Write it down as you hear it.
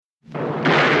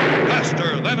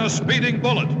than a speeding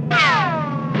bullet. More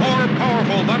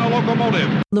powerful than a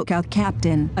locomotive. Look out,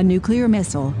 Captain. A nuclear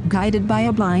missile, guided by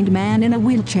a blind man in a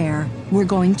wheelchair. We're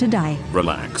going to die.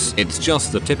 Relax. It's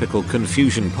just the typical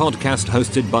Confusion podcast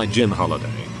hosted by Jim Holiday.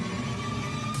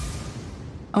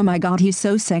 Oh my god, he's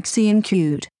so sexy and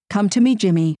cute. Come to me,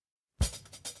 Jimmy.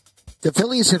 The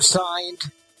Phillies have signed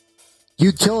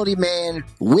utility man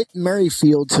Whit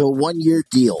Merrifield to a 1-year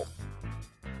deal.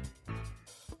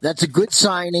 That's a good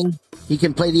signing. He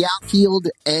can play the outfield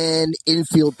and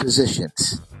infield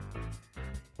positions.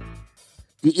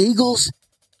 The Eagles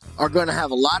are going to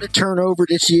have a lot of turnover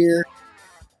this year.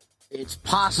 It's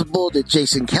possible that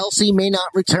Jason Kelce may not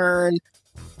return.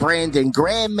 Brandon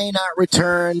Graham may not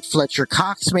return. Fletcher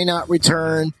Cox may not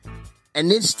return. And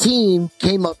this team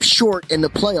came up short in the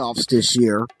playoffs this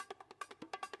year.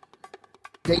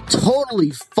 They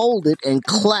totally folded and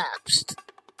collapsed,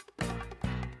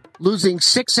 losing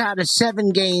 6 out of 7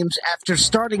 games after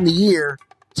starting the year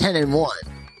 10-1.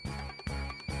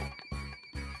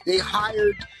 They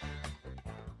hired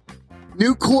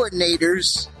new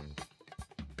coordinators,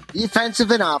 defensive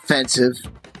and offensive.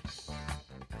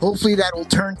 Hopefully that will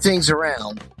turn things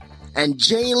around. And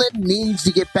Jalen needs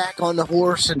to get back on the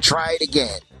horse and try it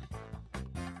again.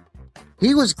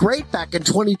 He was great back in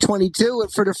 2022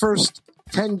 and for the first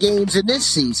 10 games in this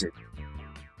season.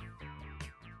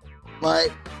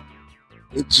 But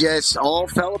it just all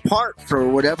fell apart for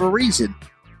whatever reason.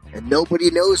 And nobody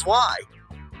knows why.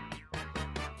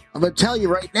 I'm going to tell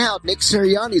you right now, Nick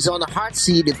Sirianni's on the hot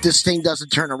seat if this thing doesn't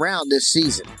turn around this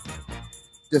season.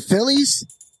 The Phillies,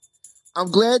 I'm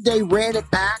glad they ran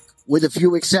it back with a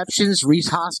few exceptions. Rhys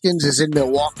Hoskins is in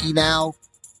Milwaukee now.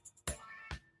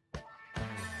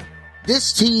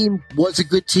 This team was a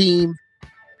good team,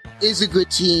 is a good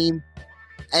team,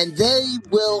 and they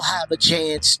will have a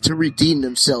chance to redeem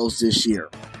themselves this year.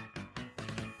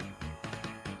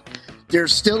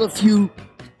 There's still a few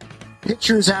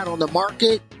pitchers out on the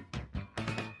market,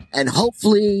 and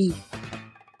hopefully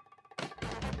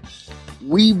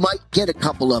we might get a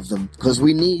couple of them because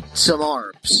we need some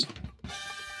arms.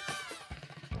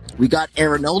 We got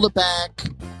Aaron Nola back,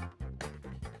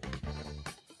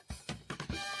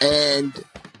 and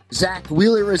Zach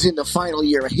Wheeler is in the final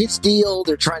year of his deal.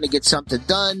 They're trying to get something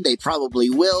done. They probably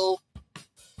will.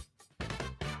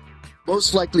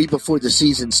 Most likely before the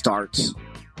season starts.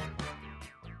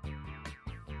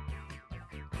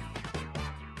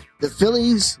 The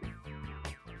Phillies,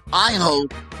 I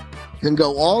hope, can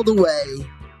go all the way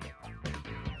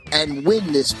and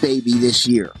win this baby this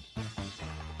year.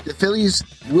 The Phillies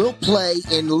will play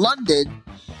in London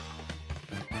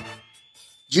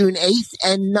June 8th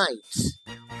and 9th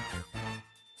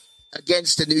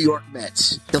against the New York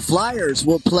Mets. The Flyers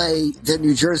will play the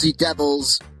New Jersey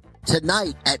Devils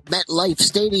tonight at MetLife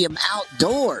Stadium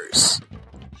outdoors.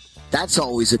 That's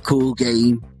always a cool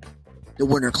game. The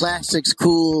Winter Classic's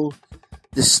cool.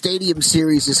 The Stadium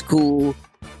Series is cool.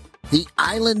 The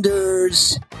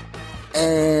Islanders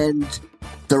and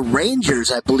the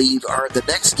Rangers, I believe, are the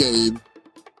next game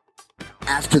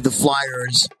after the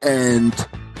Flyers and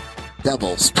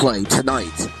Devils play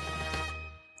tonight.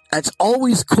 That's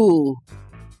always cool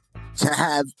to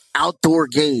have outdoor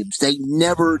games. They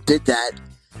never did that.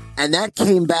 And that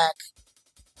came back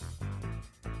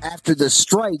after the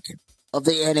strike of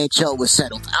the NHL was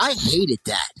settled. I hated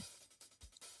that.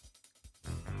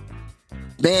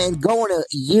 Man, going a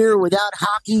year without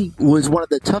hockey was one of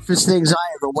the toughest things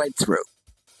I ever went through.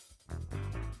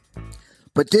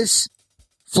 But this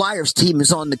Flyers team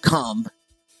is on the come,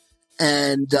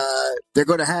 and they're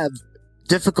going to have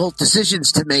difficult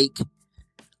decisions to make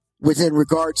within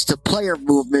regards to player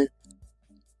movement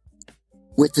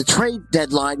with the trade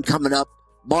deadline coming up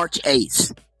March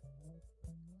 8th.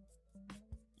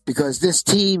 Because this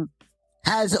team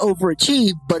has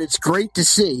overachieved, but it's great to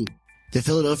see. The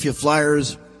Philadelphia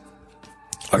Flyers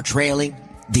are trailing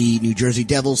the New Jersey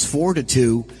Devils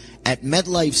 4-2 at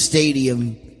MetLife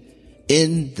Stadium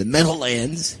in the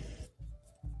Meadowlands.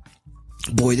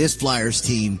 Boy, this Flyers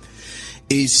team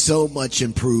is so much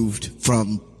improved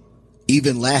from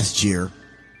even last year.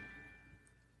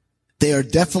 They are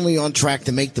definitely on track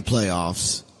to make the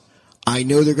playoffs. I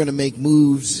know they're going to make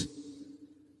moves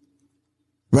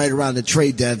right around the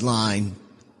trade deadline,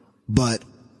 but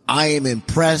I am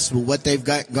impressed with what they've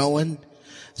got going,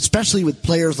 especially with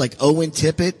players like Owen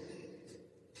Tippett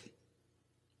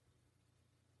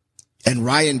and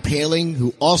Ryan Poehling,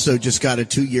 who also just got a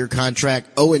 2-year contract.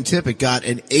 Owen Tippett got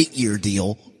an 8-year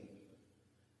deal.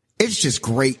 It's just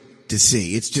great to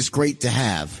see. It's just great to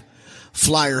have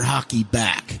Flyer hockey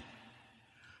back.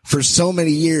 For so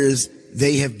many years,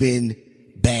 they have been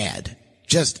bad,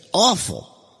 just awful.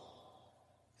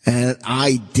 And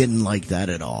I didn't like that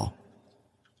at all.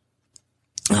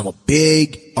 I'm a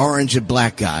big orange and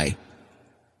black guy.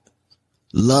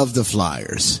 Love the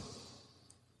Flyers.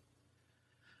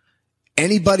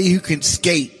 Anybody who can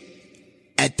skate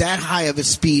at that high of a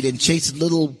speed and chase a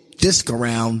little disc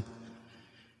around,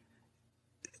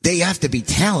 they have to be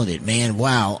talented, man.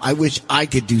 Wow. I wish I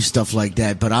could do stuff like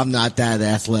that, but I'm not that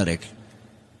athletic.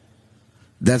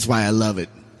 That's why I love it.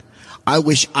 I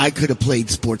wish I could have played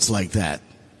sports like that.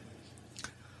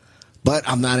 But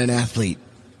I'm not an athlete.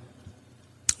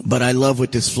 But I love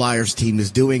what this Flyers team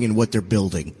is doing and what they're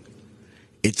building.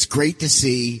 It's great to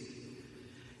see.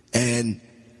 And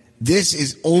this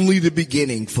is only the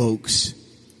beginning, folks.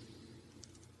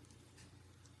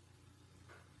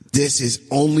 This is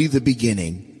only the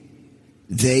beginning.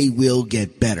 They will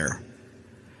get better.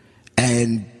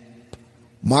 And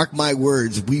mark my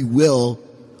words, we will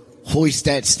hoist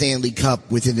that Stanley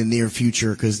Cup within the near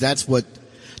future, because that's what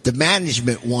the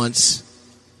management wants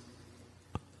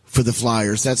for the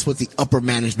Flyers. That's what the upper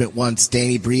management wants.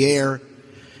 Danny Briere,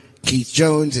 Keith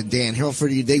Jones, and Dan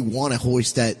Hilferty, they want to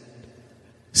hoist that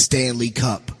Stanley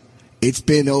Cup. It's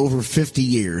been over 50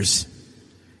 years.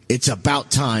 It's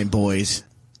about time, boys.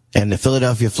 And the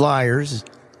Philadelphia Flyers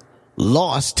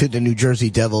lost to the New Jersey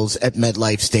Devils at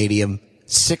MetLife Stadium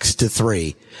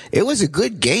 6-3. It was a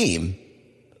good game.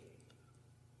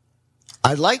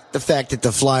 I like the fact that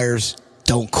the Flyers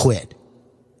don't quit.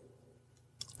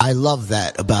 I love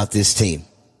that about this team.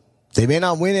 They may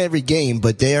not win every game,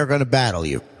 but they are going to battle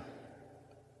you.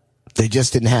 They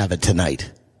just didn't have it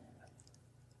tonight.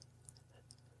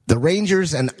 The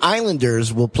Rangers and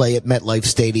Islanders will play at MetLife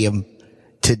Stadium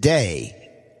today,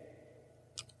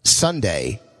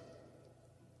 Sunday,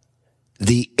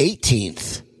 the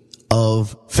 18th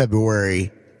of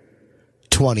February,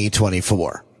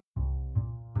 2024.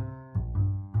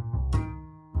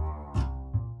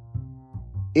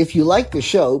 If you like the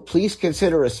show, please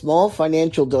consider a small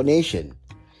financial donation.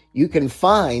 You can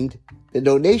find the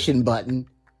donation button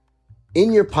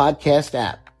in your podcast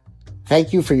app.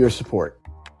 Thank you for your support.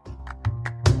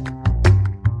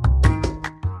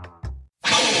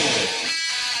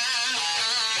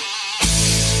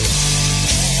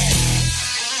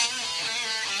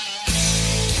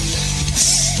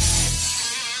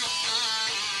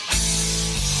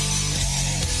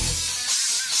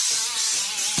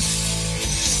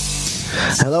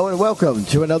 Hello and welcome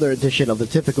to another edition of the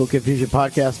Typical Confusion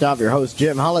Podcast. I'm your host,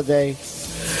 Jim Holiday.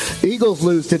 Eagles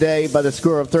lose today by the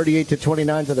score of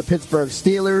 38-29 to the Pittsburgh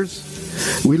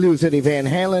Steelers. We lose Eddie Van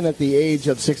Halen at the age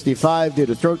of 65 due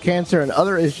to throat cancer and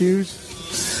other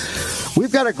issues.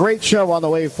 We've got a great show on the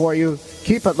way for you.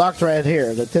 Keep it locked right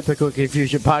here. The Typical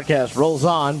Confusion Podcast rolls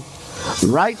on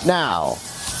right now.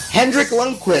 Hendrik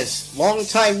Lundqvist,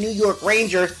 longtime New York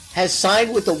Ranger, has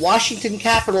signed with the Washington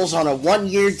Capitals on a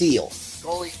one-year deal.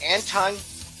 Goalie Anton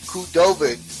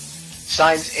Khudobin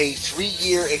signs a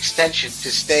 3-year extension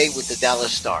to stay with the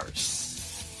Dallas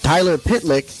Stars. Tyler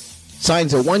Pitlick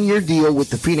signs a 1-year deal with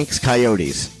the Phoenix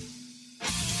Coyotes.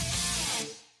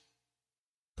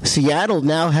 Seattle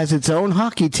now has its own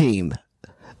hockey team,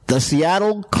 the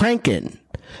Seattle Kraken,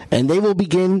 and they will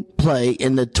begin play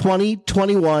in the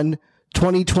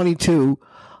 2021-2022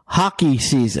 hockey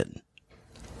season.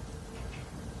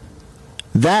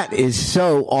 That is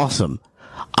so awesome.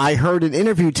 I heard an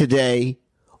interview today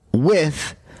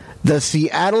with the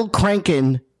Seattle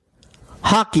Kraken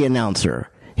hockey announcer.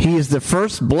 He is the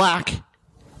first black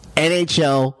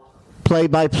NHL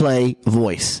play-by-play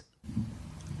voice.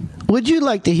 Would you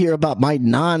like to hear about my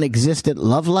non-existent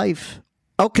love life?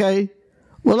 Okay.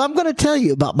 Well, I'm going to tell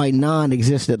you about my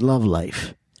non-existent love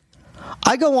life.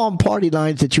 I go on party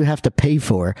lines that you have to pay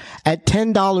for at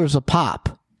 $10 a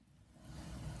pop.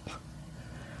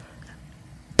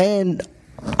 And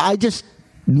I just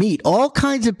meet all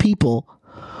kinds of people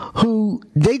who,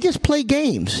 they just play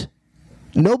games.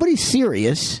 Nobody's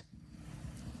serious.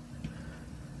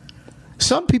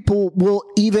 Some people will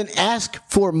even ask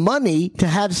for money to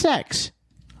have sex,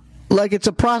 like it's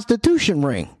a prostitution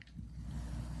ring.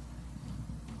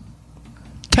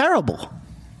 Terrible.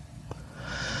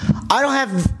 I don't have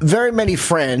very many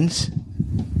friends.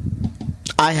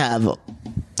 I have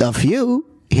a few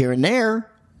here and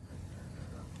there,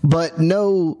 but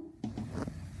no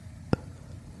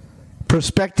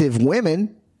prospective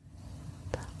women.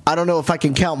 I don't know if I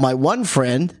can count my one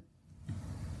friend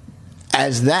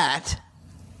as that.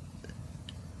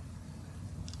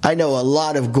 I know a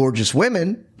lot of gorgeous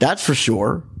women, that's for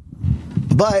sure,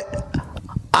 but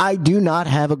I do not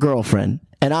have a girlfriend,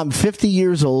 and I'm 50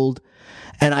 years old,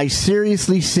 and I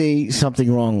seriously see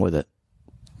something wrong with it.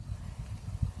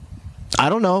 I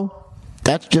don't know.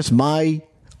 That's just my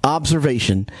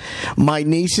observation. My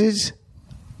nieces,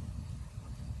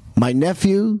 my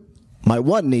nephew, my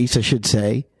one niece, I should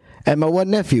say, and my one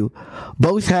nephew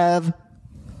both have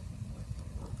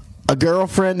a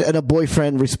girlfriend and a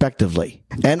boyfriend, respectively.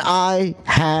 And I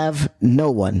have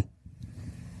no one.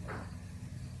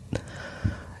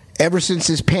 Ever since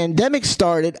this pandemic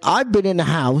started, I've been in the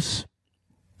house,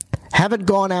 haven't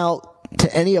gone out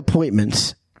to any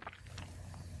appointments.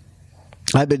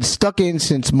 I've been stuck in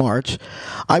since March.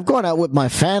 I've gone out with my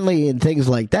family and things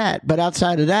like that, but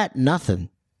outside of that, nothing.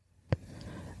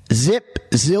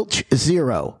 Zip, zilch,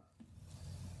 zero.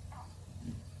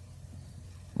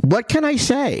 What can I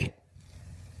say?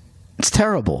 It's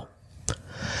terrible.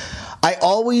 I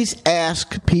always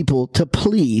ask people to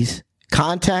please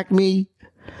contact me.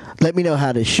 Let me know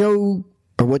how the show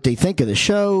or what they think of the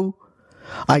show.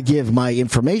 I give my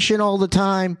information all the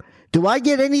time. Do I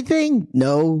get anything?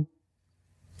 No.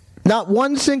 Not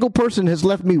one single person has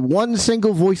left me one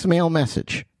single voicemail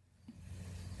message.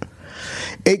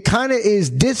 It kind of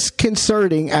is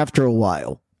disconcerting after a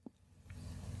while.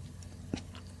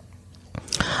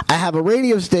 I have a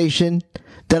radio station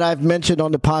that I've mentioned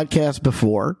on the podcast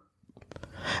before,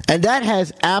 and that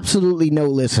has absolutely no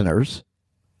listeners.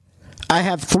 I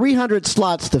have 300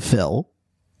 slots to fill,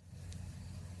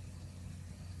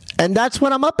 and that's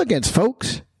what I'm up against,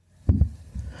 folks.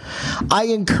 I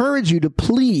encourage you to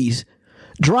please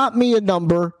drop me a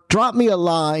number, drop me a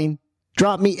line,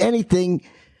 drop me anything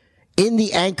in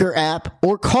the Anchor app,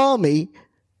 or call me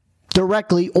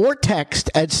directly or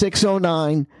text at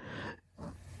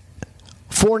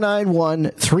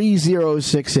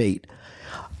 609-491-3068.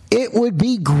 It would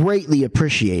be greatly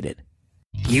appreciated.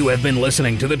 You have been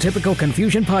listening to the Typical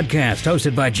Confusion Podcast,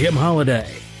 hosted by Jim Holiday.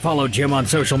 Follow Jim on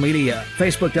social media,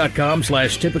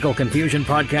 Facebook.com/Typical Confusion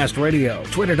Podcast Radio,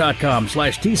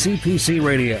 Twitter.com/TCPC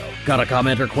Radio. Got a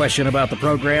comment or question about the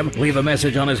program? Leave a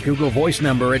message on his Google Voice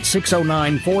number at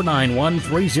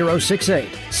 609-491-3068,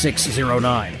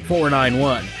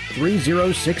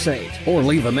 609-491-3068, or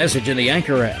leave a message in the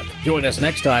Anchor app. Join us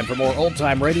next time for more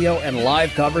old-time radio and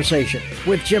live conversation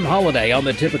with Jim Holiday on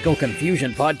the Typical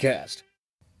Confusion Podcast.